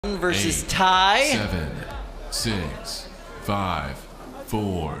versus Ty. 7, 6, 5,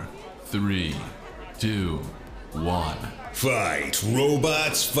 4, 3, 2, 1. Fight,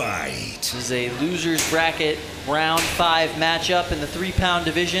 robots, fight. This is a loser's bracket round 5 matchup in the 3-pound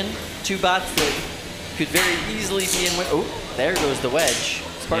division. Two bots that could very easily be in. Oh, there goes the wedge.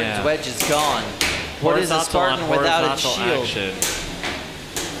 Spartan's wedge is gone. What is a Spartan without its shield? Action.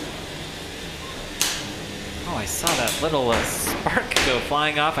 Oh, I saw that little spark go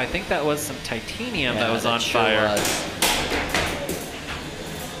flying off. I think that was some titanium that was on fire. Was.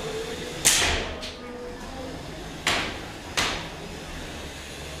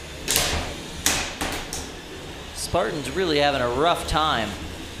 Spartan's really having a rough time.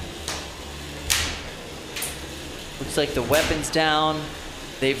 Looks like the weapon's down.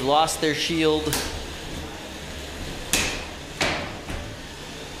 They've lost their shield.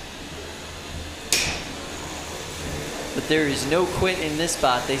 But there is no quit in this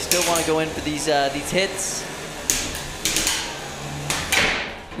spot. They still want to go in for these hits.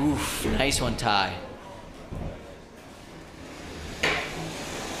 Oof, nice one, Ty.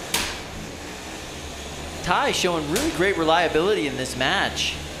 Ty showing really great reliability in this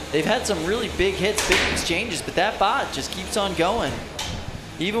match. They've had some really big hits, big exchanges, but that bot just keeps on going.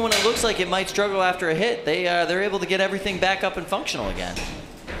 Even when it looks like it might struggle after a hit, they're able to get everything back up and functional again.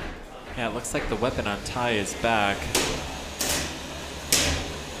 Yeah, it looks like the weapon on Ty is back.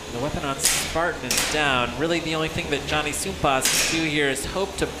 The weapon on Spartan is down. Really, the only thing that Johnny Sumpas can do here is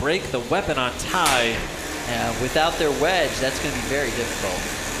hope to break the weapon on Ty. Yeah, without their wedge, that's going to be very difficult.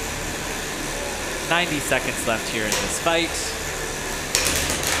 90 seconds left here in this fight.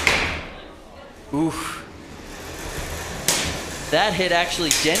 Oof. That hit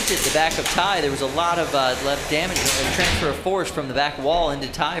actually dented the back of Ty. There was a lot of damage, a transfer of force from the back wall into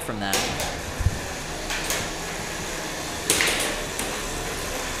Ty from that.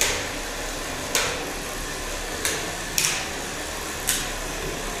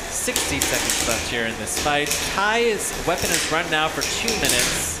 $60 seconds left here in this fight. Ty's weapon is run now for 2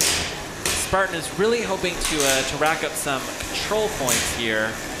 minutes. Spartan is really hoping to rack up some control points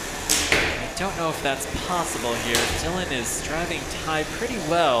here. I don't know if that's possible here. Dylan is driving Ty pretty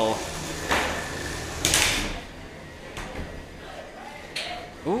well.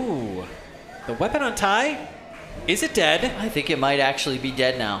 Ooh, the weapon on Ty? Is it dead? I think it might actually be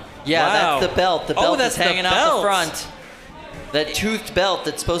dead now. Yeah, wow. That's the belt. The belt is hanging out the front. That toothed belt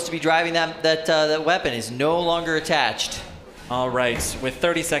that's supposed to be driving that weapon is no longer attached. All right, with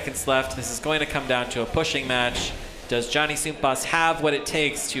 30 seconds left, this is going to come down to a pushing match. Does Johnny Sumpas have what it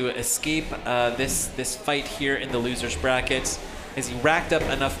takes to escape this fight here in the loser's bracket? Has he racked up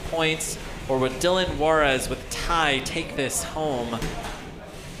enough points, or would Dylan Juarez with Ty take this home?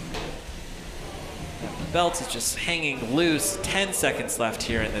 The belt is just hanging loose. 10 seconds left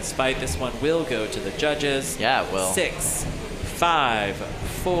here in this fight. This one will go to the judges. Yeah, it will. 6, 5,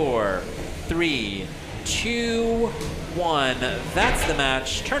 4, 3, 2, 1. That's the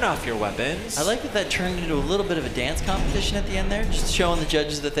match. Turn off your weapons. I like that turned into a little bit of a dance competition at the end there, just showing the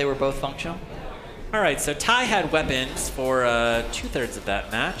judges that they were both functional. All right, so Ty had weapons for 2/3 of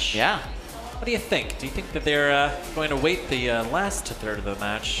that match. Yeah. What do you think? Do you think that they're going to weight the last 1/3 of the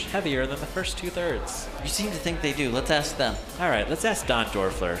match heavier than the first 2/3? You seem to think they do. Let's ask them. All right, let's ask Don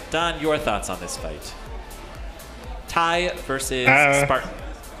Dorfler. Don, your thoughts on this fight? Ty versus Spartan.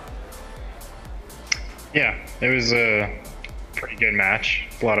 Yeah, it was a pretty good match.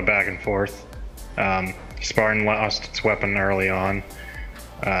 A lot of back and forth. Spartan lost its weapon early on.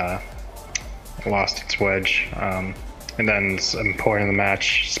 Lost its wedge. And then at some point in the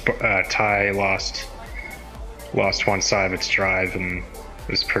match, Ty lost one side of its drive, and it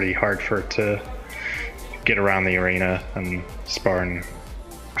was pretty hard for it to get around the arena. And Spartan,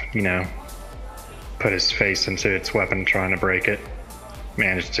 put his face into its weapon trying to break it.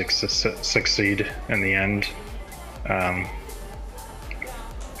 Managed to succeed in the end.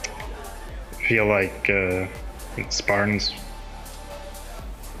 Feel like it's Spartan's.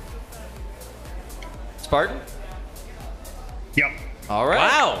 Spartan? Yep. All right.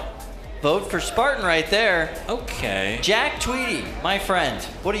 Wow. Vote for Spartan right there. Okay. Jack Tweedy, my friend,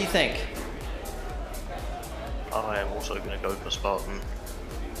 what do you think? I am also going to go for Spartan.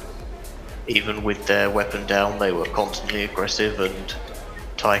 Even with their weapon down, they were constantly aggressive, and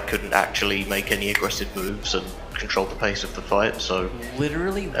Ty couldn't actually make any aggressive moves and control the pace of the fight. So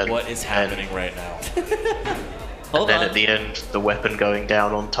literally, what is happening right now? And then at the end, the weapon going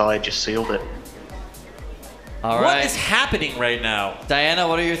down on Ty just sealed it. All right. What is happening right now? Diana,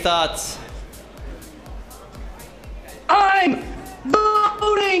 what are your thoughts? I'm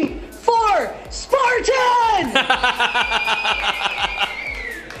voting for Spartan!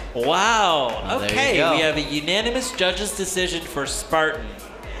 Wow. Oh, there you Okay, go. we have a unanimous judge's decision for Spartan.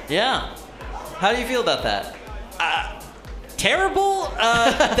 Yeah. How do you feel about that? Terrible?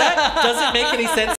 That doesn't make any sense